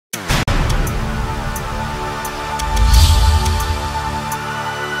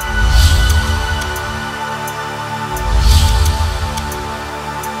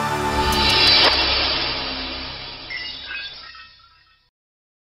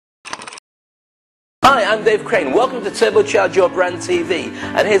Hi, I'm Dave Crane. Welcome to Turbocharge Your Brand TV,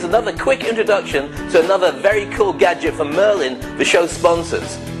 and here's another quick introduction to another very cool gadget from Merlin, the show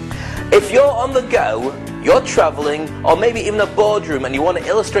sponsors. If you're on the go, you're traveling, or maybe even a boardroom and you want to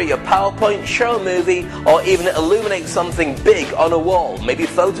illustrate your PowerPoint, show a movie, or even illuminate something big on a wall, maybe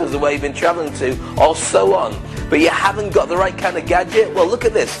photos of where you've been traveling to, or so on, but you haven't got the right kind of gadget, well, look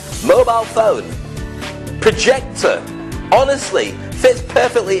at this mobile phone. Projector. Honestly, fits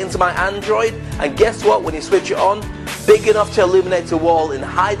perfectly into my Android, and guess what, when you switch it on, big enough to illuminate a wall in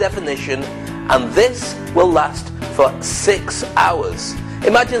high definition, and this will last for 6 hours.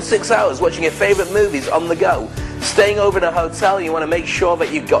 Imagine 6 hours watching your favorite movies on the go, staying over in a hotel. You want to make sure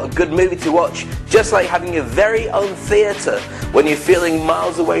that you've got a good movie to watch, just like having your very own theater when you're feeling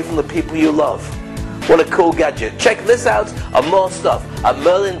miles away from the people you love. What a cool gadget. Check this out and more stuff at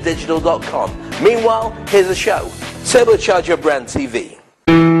merlindigital.com. Meanwhile, here's the show. Turbocharge Your Brand TV.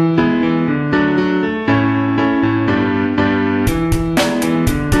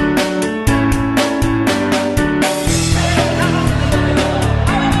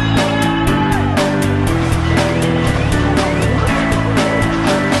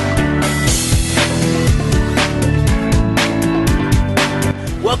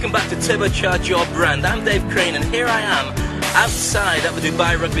 Welcome back to Turbocharge Your Brand. I'm Dave Crane, and here I am outside at the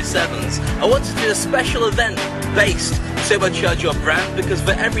Dubai Rugby Sevens. I want to do a special event based Turbocharge Your Brand, because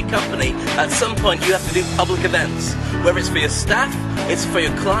for every company at some point you have to do public events, whether it's for your staff, it's for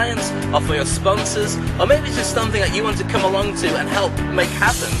your clients, or for your sponsors, or maybe it's just something that you want to come along to and help make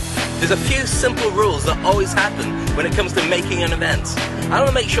happen. There's a few simple rules that always happen when it comes to making an event. I want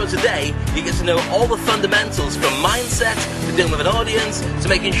to make sure today you get to know all the fundamentals, from mindset to dealing with an audience to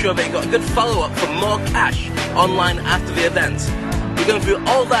making sure that you've got a good follow-up for more cash online after the event. We're going through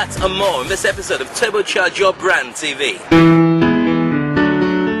all that and more in this episode of Turbocharge Your Brand TV.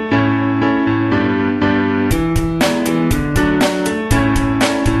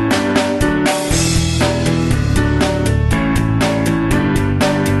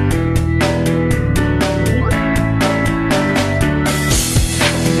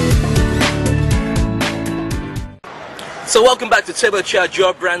 So welcome back to Turbocharge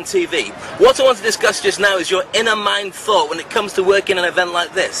Your Brand TV. What I want to discuss just now is your inner mind thought when it comes to working an event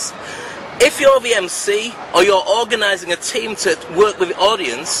like this. If you're the MC or you're organising a team to work with the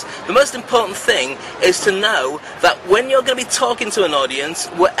audience, the most important thing is to know that when you're going to be talking to an audience,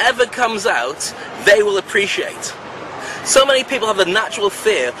 whatever comes out, they will appreciate. So many people have the natural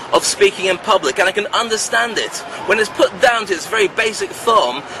fear of speaking in public, and I can understand it. When it's put down to its very basic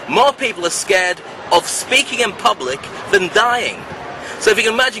form, more people are scared of speaking in public than dying. So if you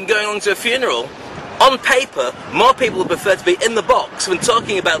can imagine going along to a funeral, on paper, more people would prefer to be in the box than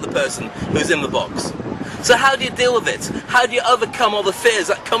talking about the person who's in the box. So how do you deal with it? How do you overcome all the fears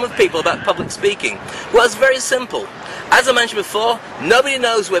that come with people about public speaking? Well, it's very simple. As I mentioned before, nobody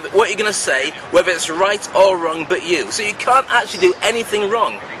knows what you're going to say, whether it's right or wrong, but you. So you can't actually do anything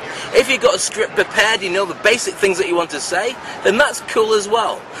wrong. If you've got a script prepared, you know the basic things that you want to say, then that's cool as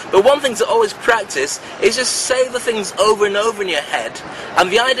well. But one thing to always practice is just say the things over and over in your head. And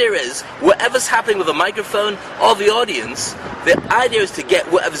the idea is, whatever's happening with the microphone or the audience, the idea is to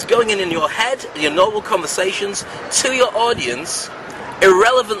get whatever's going in your head, in your normal conversations, to your audience,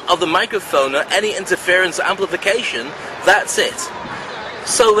 irrelevant of the microphone or any interference or amplification. That's it.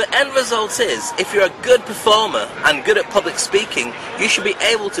 So the end result is, if you're a good performer and good at public speaking, you should be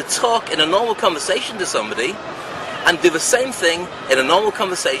able to talk in a normal conversation to somebody and do the same thing in a normal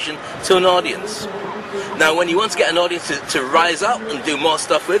conversation to an audience. Now, when you want to get an audience to rise up and do more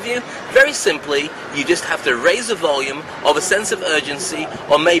stuff with you, very simply, you just have to raise the volume of a sense of urgency,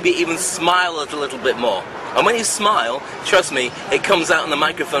 or maybe even smile a little bit more. And when you smile, trust me, it comes out on the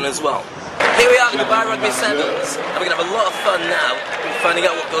microphone as well. Here we are at the Dubai Rugby Sevens, and we're going to have a lot of fun now finding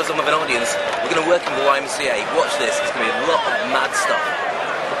out what goes on with an audience. We're going to work in the YMCA. Watch this, it's going to be a lot of mad stuff.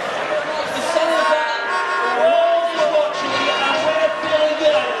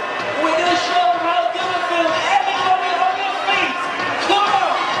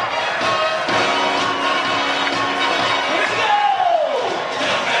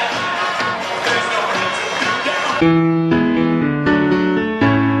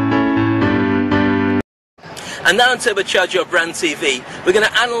 And now on Turbocharge Your Brand TV, we're going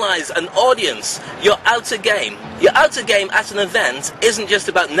to analyse an audience, your outer game. Your outer game at an event isn't just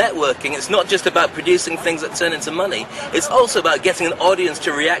about networking, it's not just about producing things that turn into money, it's also about getting an audience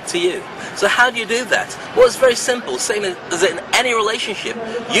to react to you. So how do you do that? Well, it's very simple, same as in any relationship.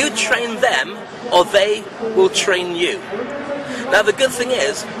 You train them, or they will train you. Now the good thing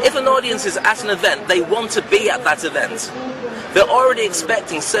is, if an audience is at an event, they want to be at that event. They're already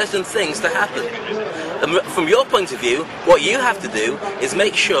expecting certain things to happen. And from your point of view, what you have to do is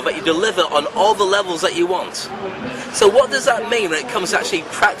make sure that you deliver on all the levels that you want. So what does that mean when it comes to actually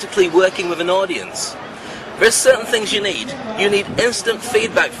practically working with an audience? There's certain things you need. You need instant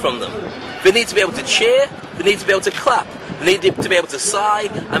feedback from them. They need to be able to cheer, they need to be able to clap, they need to be able to sigh,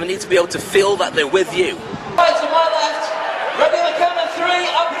 and they need to be able to feel that they're with you. Right to my left, ready on the count of three,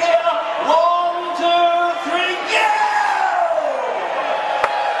 up here, 1, 2, 3, go!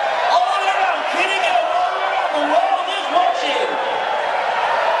 All around, kidding it, all around, the world is watching.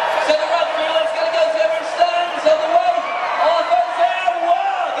 So the right through, let's go to everyone stands on the way. All the folks there,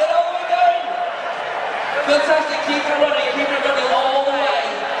 wow, get all the way going. Fantastic, keep it running all the way.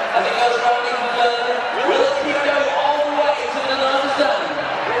 As it goes round even further, we'll keep going all the way to the last stand.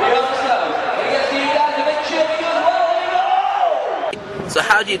 We're on the stand. It gets to you guys a bit chippy as well. So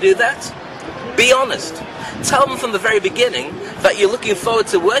how do you do that? Be honest. Tell them from the very beginning that you're looking forward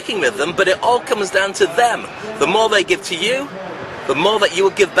to working with them, but it all comes down to them. The more they give to you, the more that you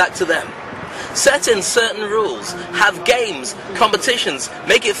will give back to them. Set in certain rules, have games, competitions,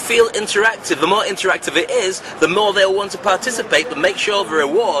 make it feel interactive. The more interactive it is, the more they'll want to participate, but make sure the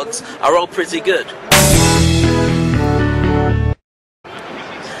rewards are all pretty good.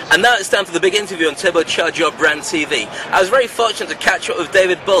 And now it's time for the big interview on Turbocharge Your Brand TV. I was very fortunate to catch up with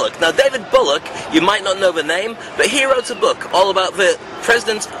David Bullock. Now David Bullock, you might not know the name, but he wrote a book all about the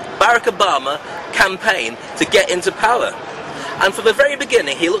President Barack Obama campaign to get into power. And from the very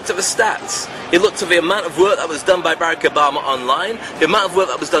beginning, he looked at the stats. He looked at the amount of work that was done by Barack Obama online, the amount of work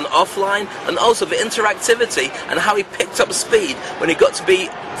that was done offline, and also the interactivity and how he picked up speed when he got to be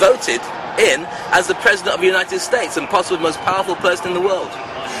voted in as the President of the United States and possibly the most powerful person in the world.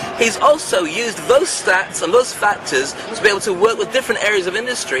 He's also used those stats and those factors to be able to work with different areas of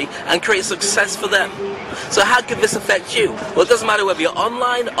industry and create success for them. So how could this affect you? Well, it doesn't matter whether you're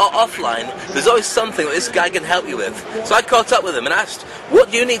online or offline, there's always something that this guy can help you with. So I caught up with him and asked, what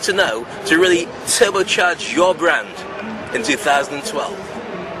do you need to know to really turbocharge your brand in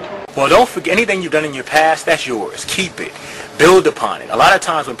 2012? Well, don't forget anything you've done in your past, that's yours. Keep it. Build upon it. A lot of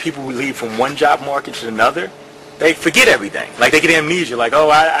times when people leave from one job market to another, they forget everything. Like they get amnesia, like, oh,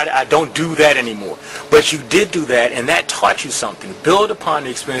 I don't do that anymore. But you did do that, and that taught you something. Build upon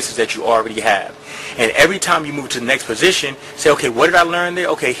the experiences that you already have. And every time you move to the next position, say, okay, what did I learn there?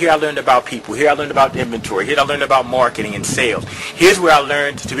 Okay, here I learned about people. Here I learned about inventory. Here I learned about marketing and sales. Here's where I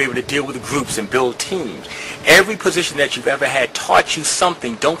learned to be able to deal with groups and build teams. Every position that you've ever had taught you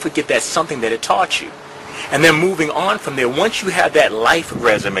something. Don't forget that something that it taught you. And then moving on from there, once you have that life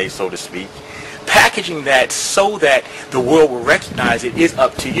resume, so to speak, packaging that so that the world will recognize it is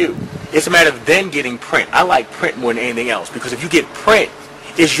up to you. It's a matter of then getting print. I like print more than anything else because if you get print,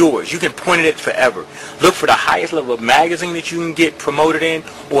 it's yours. You can print it forever. Look for the highest level of magazine that you can get promoted in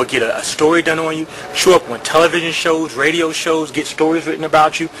or get a story done on you. Show up on television shows, radio shows, get stories written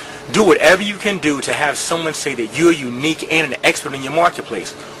about you. Do whatever you can do to have someone say that you're unique and an expert in your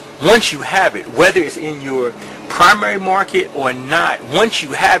marketplace. Once you have it, whether it's in your primary market or not, once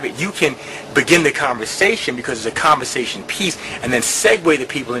you have it, you can begin the conversation because it's a conversation piece and then segue the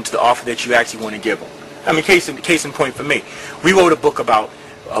people into the offer that you actually want to give them. I mean, case in point for me, we wrote a book about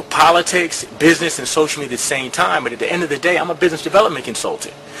politics, business, and social media at the same time, but at the end of the day, I'm a business development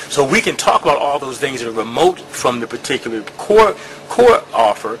consultant. So we can talk about all those things that are remote from the particular core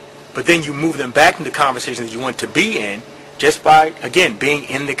offer, but then you move them back into conversations that you want to be in just by, again, being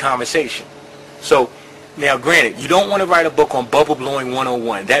in the conversation. So, now granted, you don't want to write a book on bubble blowing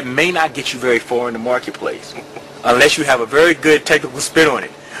 101. That may not get you very far in the marketplace unless you have a very good technical spin on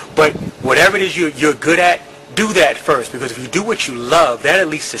it. But whatever it is you're good at, do that first, because if you do what you love, that at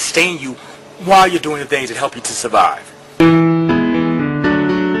least sustain you while you're doing the things that help you to survive.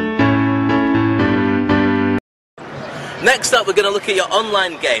 Next up, we're going to look at your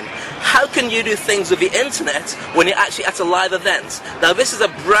online game. How can you do things with the internet when you're actually at a live event? Now, this is a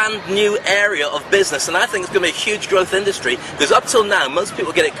brand new area of business, and I think it's going to be a huge growth industry, because up till now, most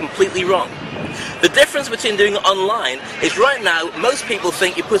people get it completely wrong. The difference between doing it online is right now, most people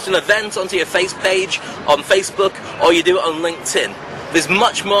think you put an event onto your face page on Facebook, or you do it on LinkedIn. There's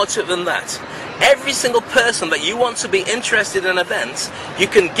much more to it than that. Every single person that you want to be interested in an event, you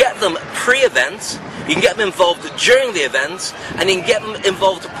can get them pre-event, you can get them involved during the event, and you can get them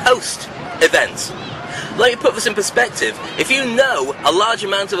involved post-event. Let me put this in perspective. If you know a large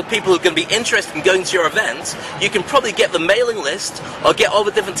amount of the people who are going to be interested in going to your event, you can probably get the mailing list or get all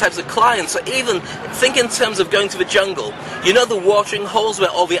the different types of clients, or even think in terms of going to the jungle. You know the watering holes where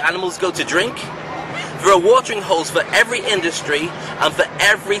all the animals go to drink? There are watering holes for every industry and for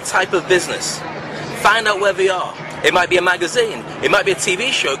every type of business. Find out where they are. It might be a magazine, it might be a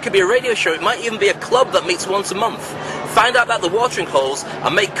TV show, it could be a radio show, it might even be a club that meets once a month. Find out about the watering holes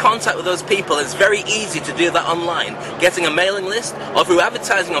and make contact with those people. It's very easy to do that online. Getting a mailing list or through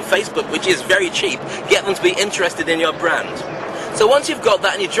advertising on Facebook, which is very cheap, get them to be interested in your brand. So once you've got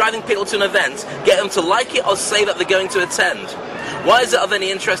that and you're driving people to an event, get them to like it or say that they're going to attend. Why is it of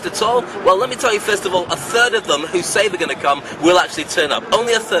any interest at all? Well, let me tell you first of all, a third of them who say they're going to come will actually turn up.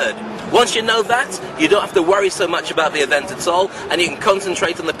 Only a third. Once you know that, you don't have to worry so much about the event at all, and you can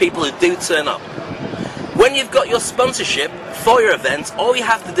concentrate on the people who do turn up. When you've got your sponsorship for your event, all you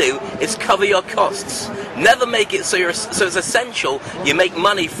have to do is cover your costs. Never make it so it's essential you make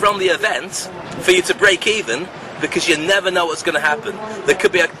money from the event for you to break even, because you never know what's going to happen. There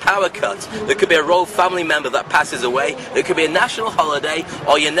could be a power cut, there could be a royal family member that passes away, there could be a national holiday,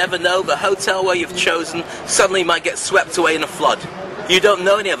 or you never know, the hotel where you've chosen suddenly might get swept away in a flood. You don't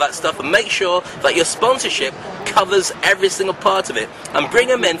know any of that stuff, and make sure that your sponsorship covers every single part of it, and bring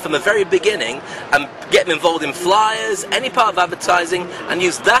them in from the very beginning and get them involved in flyers, any part of advertising, and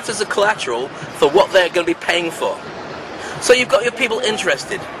use that as a collateral for what they're going to be paying for. So you've got your people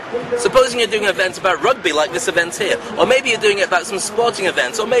interested. Supposing you're doing an event about rugby like this event here, or maybe you're doing it about some sporting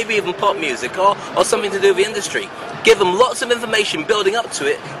events, or maybe even pop music, or something to do with the industry. Give them lots of information building up to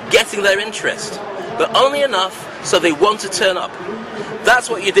it, getting their interest, but only enough so they want to turn up. That's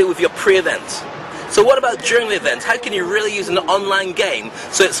what you do with your pre-event. So what about during the event? How can you really use an online game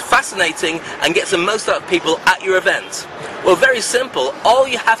so it's fascinating and gets the most out of people at your event? Well, very simple. All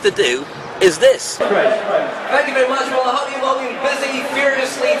you have to do is this. Thank you very much. Well, I hope you've all been busy,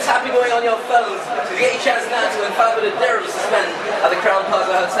 furiously tapping away on your phones to get your chance now to win 500 dirhams to spend at the Crown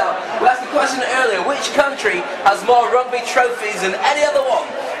Plaza Hotel. We asked the question earlier, which country has more rugby trophies than any other one?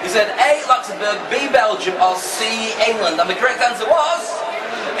 You said A, Luxembourg, B, Belgium, or C, England. And the correct answer was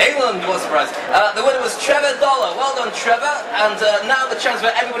England. Was surprised. The winner was Trevor Dollar. Well done, Trevor. And now the chance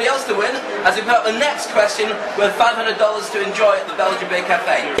for everybody else to win as we put up the next question with $500 to enjoy at the Belgian Bay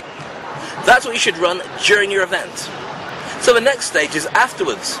Cafe. That's what you should run during your event. So the next stage is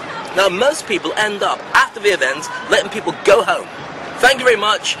afterwards. Now most people end up, after the event, letting people go home. Thank you very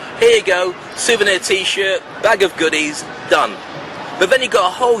much, here you go, souvenir t-shirt, bag of goodies, done. But then you've got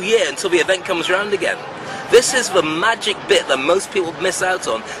a whole year until the event comes around again. This is the magic bit that most people miss out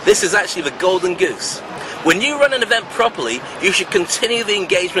on. This is actually the golden goose. When you run an event properly, you should continue the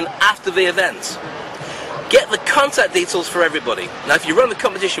engagement after the event. Get the contact details for everybody. Now if you run the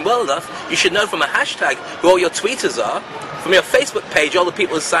competition well enough, you should know from a hashtag who all your tweeters are, from your Facebook page all the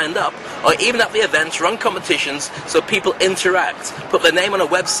people who signed up, or even at the events run competitions so people interact, put their name on a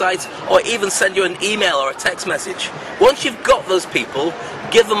website, or even send you an email or a text message. Once you've got those people,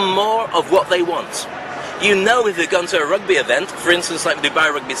 give them more of what they want. You know if you've gone to a rugby event, for instance like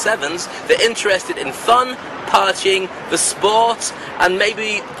Dubai Rugby Sevens, they're interested in fun, partying, the sport, and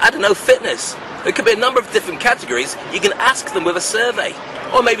maybe, I don't know, fitness. There could be a number of different categories. You can ask them with a survey,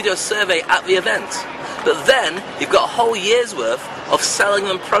 or maybe do a survey at the event. But then, you've got a whole year's worth of selling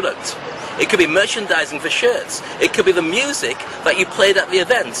them product. It could be merchandising for shirts. It could be the music that you played at the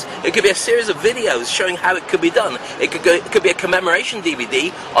event. It could be a series of videos showing how it could be done. It could be a commemoration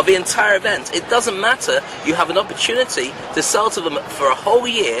DVD of the entire event. It doesn't matter. You have an opportunity to sell to them for a whole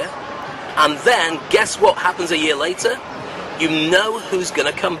year, and then guess what happens a year later? You know who's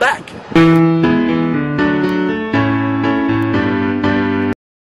going to come back.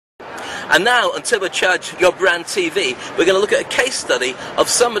 And now, on Turbocharge Your Brand TV, we're going to look at a case study of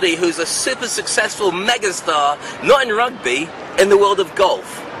somebody who's a super successful megastar, not in rugby, in the world of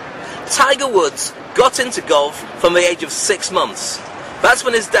golf. Tiger Woods got into golf from the age of 6 months. That's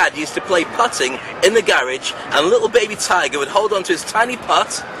when his dad used to play putting in the garage, and little baby Tiger would hold on to his tiny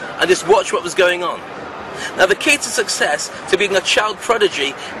putt and just watch what was going on. Now the key to success, to being a child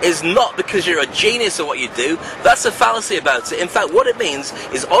prodigy, is not because you're a genius at what you do. That's a fallacy about it. In fact, what it means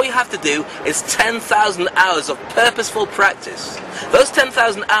is all you have to do is 10,000 hours of purposeful practice. Those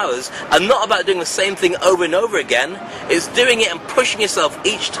 10,000 hours are not about doing the same thing over and over again. It's doing it and pushing yourself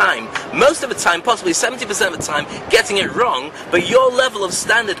each time. Most of the time, possibly 70% of the time, getting it wrong, but your level of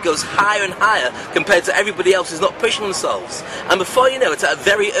standard goes higher and higher compared to everybody else who's not pushing themselves. And before you know it, at a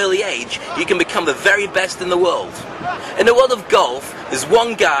very early age, you can become the very best in the world. In the world of golf, there's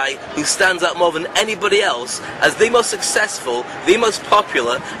one guy who stands out more than anybody else as the most successful, the most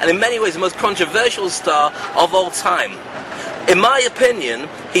popular, and in many ways the most controversial star of all time. In my opinion,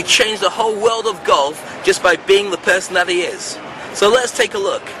 he changed the whole world of golf just by being the person that he is. So let's take a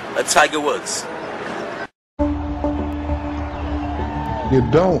look at Tiger Woods. You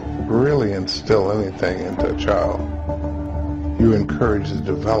don't really instill anything into a child. You encourage the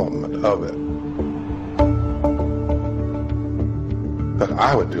development of it. But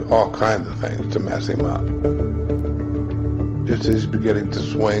I would do all kinds of things to mess him up. Just as he's beginning to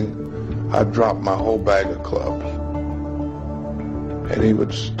swing, I'd drop my whole bag of clubs. And he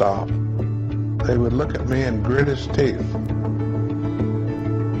would stop. They would look at me and grit his teeth.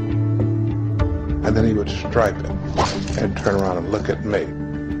 And then he would strike it and turn around and look at me.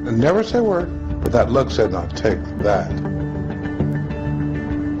 And never say a word, but that look said, now take that.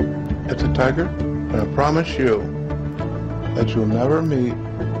 It's a tiger, and I promise you that you'll never meet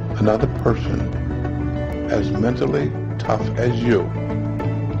another person as mentally tough as you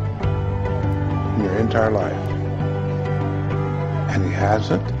in your entire life. And he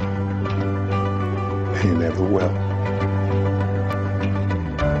hasn't, and he never will.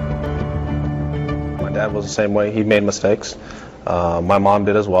 My dad was the same way. He made mistakes. My mom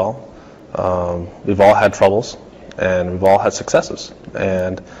did as well. We've all had troubles, and we've all had successes.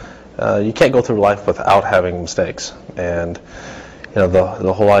 And you can't go through life without having mistakes. And you know,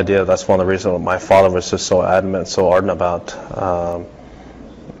 the whole idea, that's one of the reasons my father was just so adamant, so ardent about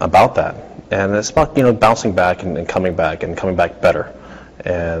that. And it's about, you know, bouncing back and coming back better.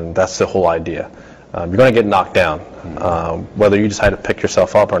 And that's the whole idea. You're going to get knocked down. Whether you decide to pick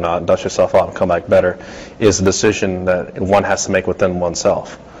yourself up or not, dust yourself off and come back better, is a decision that one has to make within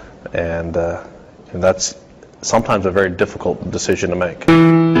oneself. And that's sometimes a very difficult decision to make.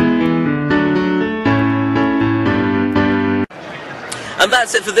 And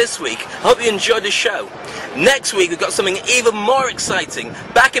that's it for this week. I hope you enjoyed the show. Next week we've got something even more exciting.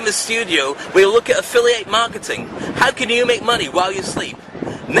 Back in the studio, we'll look at affiliate marketing. How can you make money while you sleep?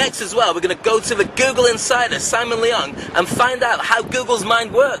 Next as well, we're going to go to the Google insider, Simon Leong, and find out how Google's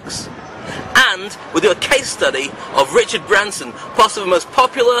mind works. And we'll do a case study of Richard Branson, possibly the most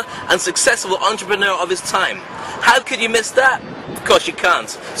popular and successful entrepreneur of his time. How could you miss that? Of course you can't.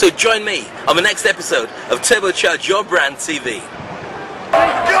 So join me on the next episode of Turbocharge Your Brand TV.